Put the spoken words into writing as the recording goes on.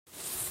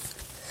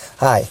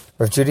Hi,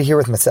 Rav Judah here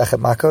with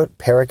Masechet Makot,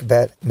 Perek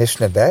Bet,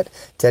 Mishnah Bet,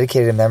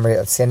 dedicated in memory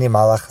of Sandy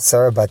Malach,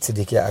 Sarah Bat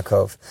Tzedek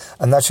Yaakov.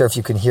 I'm not sure if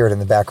you can hear it in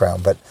the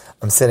background, but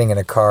I'm sitting in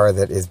a car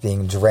that is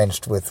being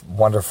drenched with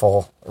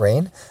wonderful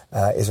rain.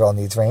 Israel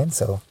needs rain,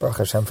 so Baruch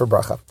Hashem for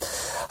bracha.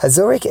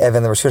 Hazorik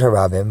Evan, the Rashut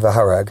Harabim,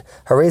 V'harag,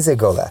 Hareze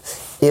Gola.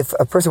 If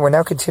a person, we're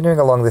now continuing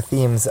along the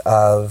themes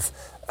of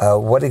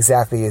what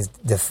exactly is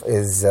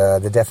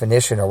the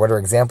definition, or what are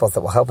examples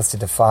that will help us to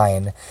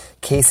define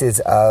cases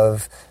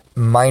of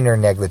minor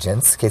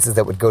negligence, cases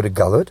that would go to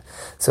galut.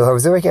 So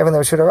Hazorik Evan, the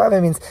Rashut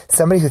Harabim means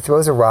somebody who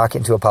throws a rock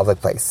into a public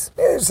place.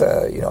 There's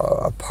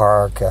a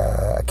park,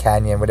 a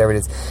canyon, whatever it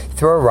is. You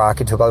throw a rock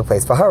into a public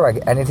place,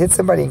 v'harag, and it hits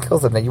somebody and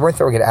kills them. Now you weren't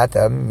throwing it at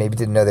them, maybe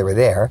didn't know they were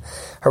there.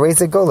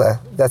 Hareze Gola,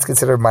 that's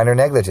considered minor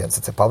negligence.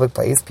 It's a public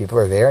place, people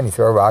are there, and you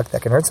throw a rock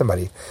that can hurt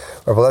somebody.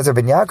 Rabbi Elazar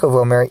ben Yaakov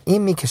Omer,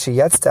 imi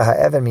kashiyatzta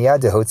ha'evan miyad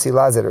dehotzi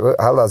halaz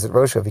et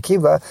rosho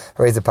v'kivla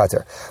hareze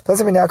pater.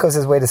 Elazar ben Yaakov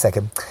says, wait a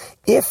second.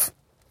 If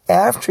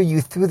after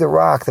you threw the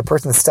rock, the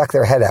person stuck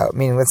their head out,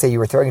 meaning let's say you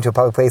were throwing into a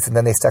public place and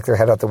then they stuck their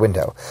head out the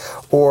window.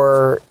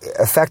 Or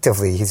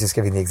effectively, he's just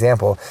giving the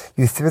example,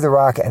 you threw the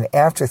rock and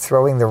after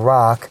throwing the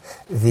rock,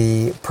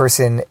 the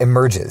person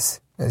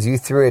emerges. As you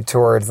threw it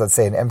towards, let's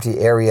say, an empty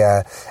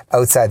area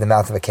outside the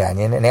mouth of a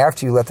canyon, and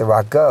after you let the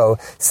rock go,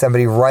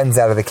 somebody runs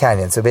out of the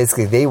canyon. So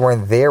basically, they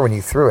weren't there when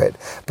you threw it,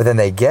 but then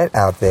they get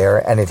out there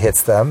and it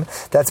hits them.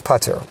 That's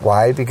pater.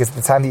 Why? Because at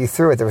the time that you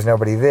threw it, there was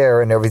nobody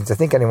there and no reason to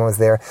think anyone was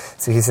there.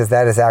 So he says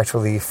that is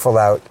actually full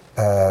out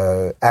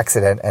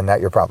accident and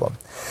not your problem.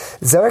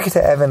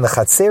 Zarakita Evan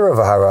l'chatzera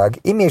v'harag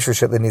im yesh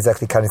reshut l'nizak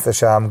likanis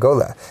l'sham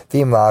gola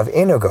v'im lav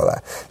eno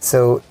gola.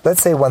 So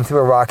let's say one threw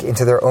a rock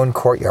into their own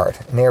courtyard,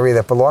 an area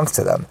that belongs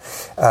to them,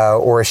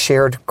 or a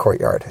shared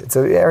courtyard. It's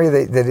an area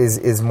that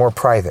is more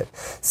private.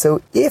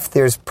 So if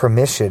there's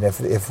permission, if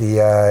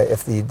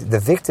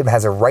the victim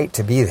has a right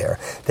to be there,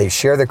 they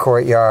share the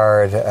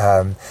courtyard,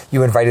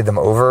 you invited them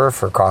over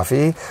for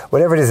coffee,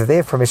 whatever it is, if they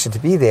have permission to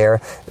be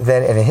there,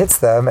 then and it hits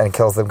them and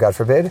kills them, God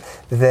forbid,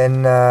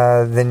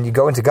 then you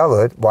go into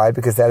galut. Why?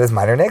 Because that is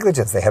minor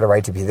negligence. They had a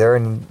right to be there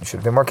and you should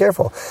have been more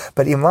careful.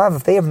 But imlav,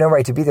 if they have no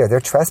right to be there, they're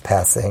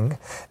trespassing,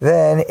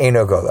 then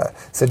eno gola.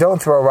 So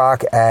don't throw a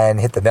rock and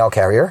hit the mail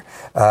carrier.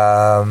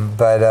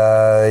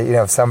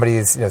 If somebody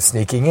is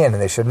sneaking in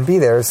and they shouldn't be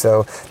there,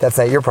 so that's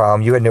not your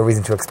problem. You had no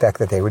reason to expect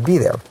that they would be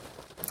there.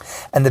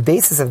 And the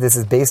basis of this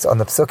is based on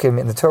the psukim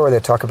in the Torah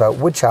that talk about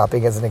wood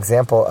chopping as an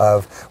example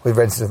of, we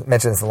mentioned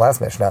this in the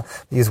last Mishnah,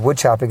 we use wood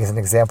chopping as an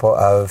example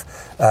of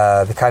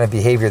the kind of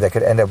behavior that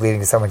could end up leading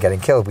to someone getting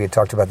killed. We had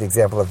talked about the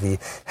example of the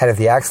head of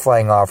the axe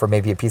flying off, or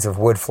maybe a piece of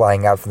wood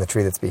flying out from the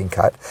tree that's being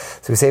cut.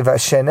 So we say,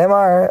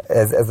 Vashenemar,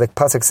 as the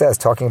pasuk says,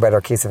 talking about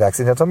our case of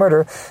accidental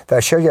murder,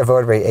 Vasher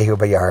yavod re'ehu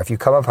bayar, if you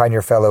come upon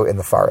your fellow in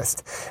the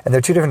forest. And there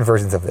are two different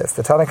versions of this.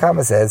 The Tanna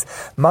Kama says,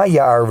 Ma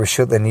ya'ar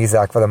reshut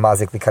lenizak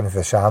v'lamazik likanis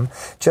l'sham,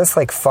 just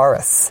like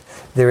forests,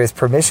 there is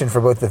permission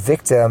for both the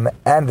victim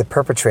and the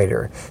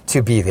perpetrator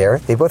to be there.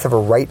 They both have a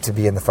right to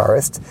be in the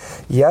forest.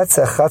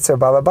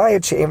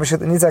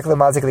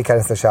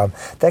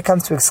 That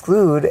comes to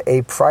exclude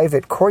a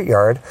private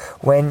courtyard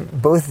when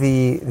both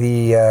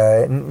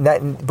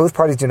both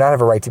parties do not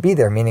have a right to be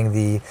there, meaning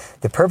the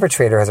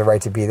perpetrator has a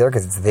right to be there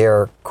because it's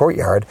their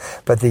courtyard,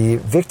 but the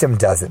victim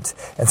doesn't.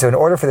 And so in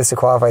order for this to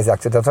qualify as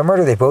accidental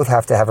murder, they both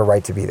have to have a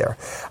right to be there.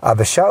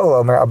 Abba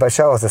Shaul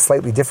has a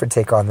slightly different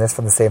take on this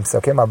from the same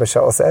Psukim. Abba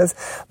Shaul says,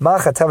 it's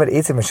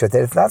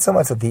not so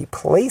much that the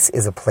place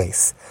is a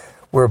place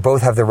where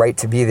both have the right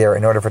to be there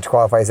in order for it to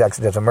qualify as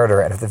accidental murder,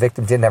 and if the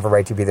victim didn't have a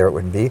right to be there, it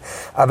wouldn't be.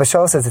 Abba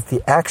Shaul says it's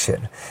the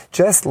action.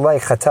 Just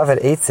like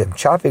chatavat eitzim,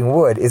 chopping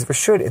wood is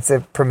reshut, it's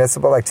a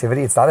permissible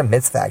activity, it's not a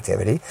mitzvah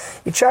activity.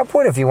 You chop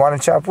wood if you want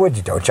to chop wood,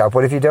 you don't chop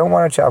wood if you don't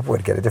want to chop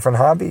wood. Get a different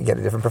hobby, get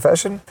a different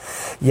profession.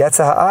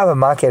 Yetza ha'ava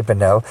maket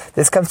beno,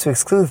 this comes to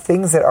exclude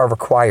things that are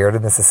required,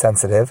 and this is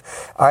sensitive,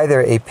 either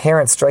a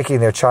parent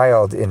striking their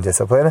child in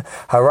discipline,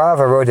 harav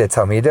harodeh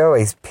talmido,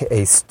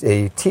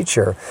 a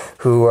teacher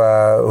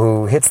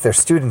who hits their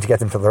student to get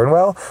them to learn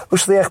well,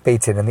 ushliach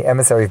beitin, and the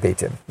emissary of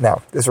beitin.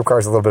 Now, this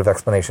requires a little bit of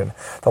explanation.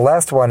 The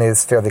last one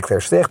is fairly clear.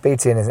 Shliach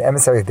beitin is an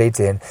emissary of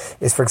beitin,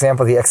 is, for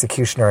example, the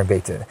executioner in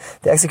beitin.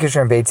 The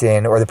executioner in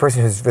beitin, or the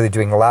person who's really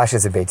doing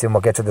lashes in beitin,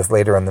 we'll get to this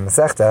later in the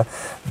Masechta,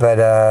 but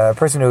a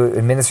person who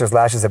administers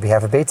lashes on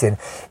behalf of beitin,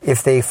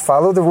 if they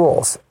follow the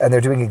rules, and they're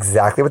doing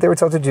exactly what they were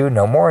told to do,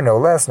 no more, no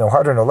less, no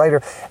harder, no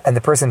lighter, and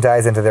the person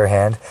dies into their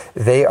hand,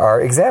 they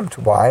are exempt.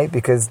 Why?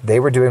 Because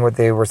they were doing what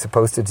they were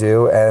supposed to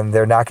do, and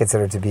they're not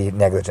considered to be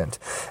negligent.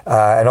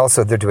 And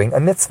also they're doing a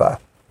mitzvah.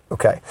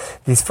 Okay.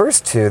 These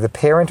first two, the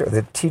parent or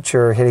the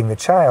teacher hitting the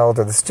child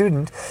or the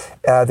student,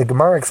 the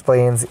Gemara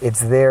explains it's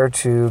there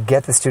to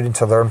get the student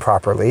to learn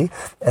properly.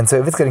 And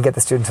so if it's going to get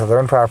the student to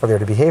learn properly or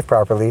to behave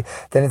properly,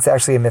 then it's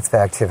actually a mitzvah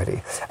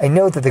activity. I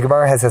know that the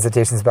Gemara has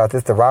hesitations about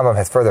this. The Rambam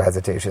has further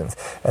hesitations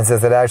and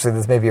says that actually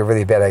this may be a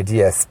really bad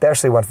idea,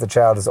 especially once the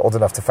child is old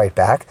enough to fight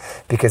back,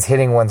 because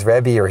hitting one's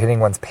Rebbe or hitting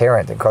one's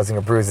parent and causing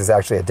a bruise is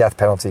actually a death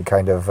penalty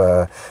kind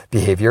of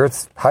behavior.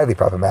 It's highly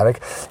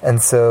problematic.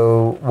 And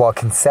so while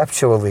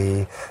conceptually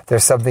actually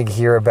there's something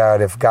here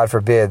about if, God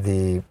forbid,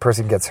 the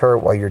person gets hurt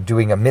while you're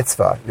doing a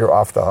mitzvah, you're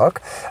off the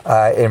hook.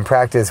 In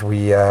practice,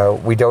 we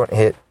don't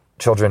hit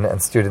children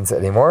and students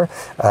anymore.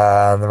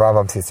 The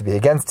Rambam seems to be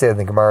against it, and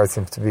the Gemara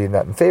seems to be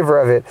not in favor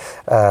of it.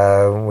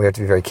 We have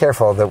to be very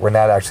careful that we're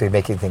not actually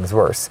making things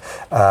worse.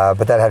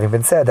 But that having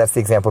been said, that's the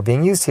example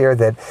being used here,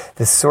 that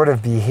this sort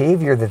of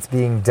behavior that's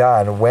being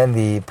done when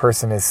the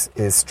person is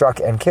struck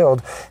and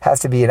killed has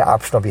to be an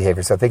optional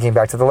behavior. So thinking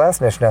back to the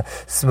last Mishnah,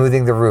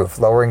 smoothing the roof,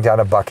 lowering down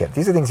a bucket.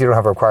 These are things you don't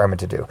have a requirement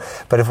to do.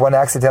 But if one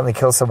accidentally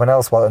kills someone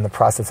else while in the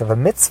process of a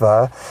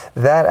mitzvah,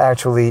 that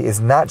actually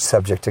is not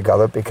subject to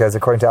galut, because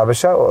according to Abba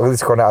Shaul,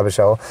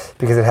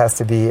 because it has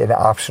to be an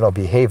optional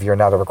behavior,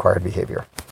 not a required behavior.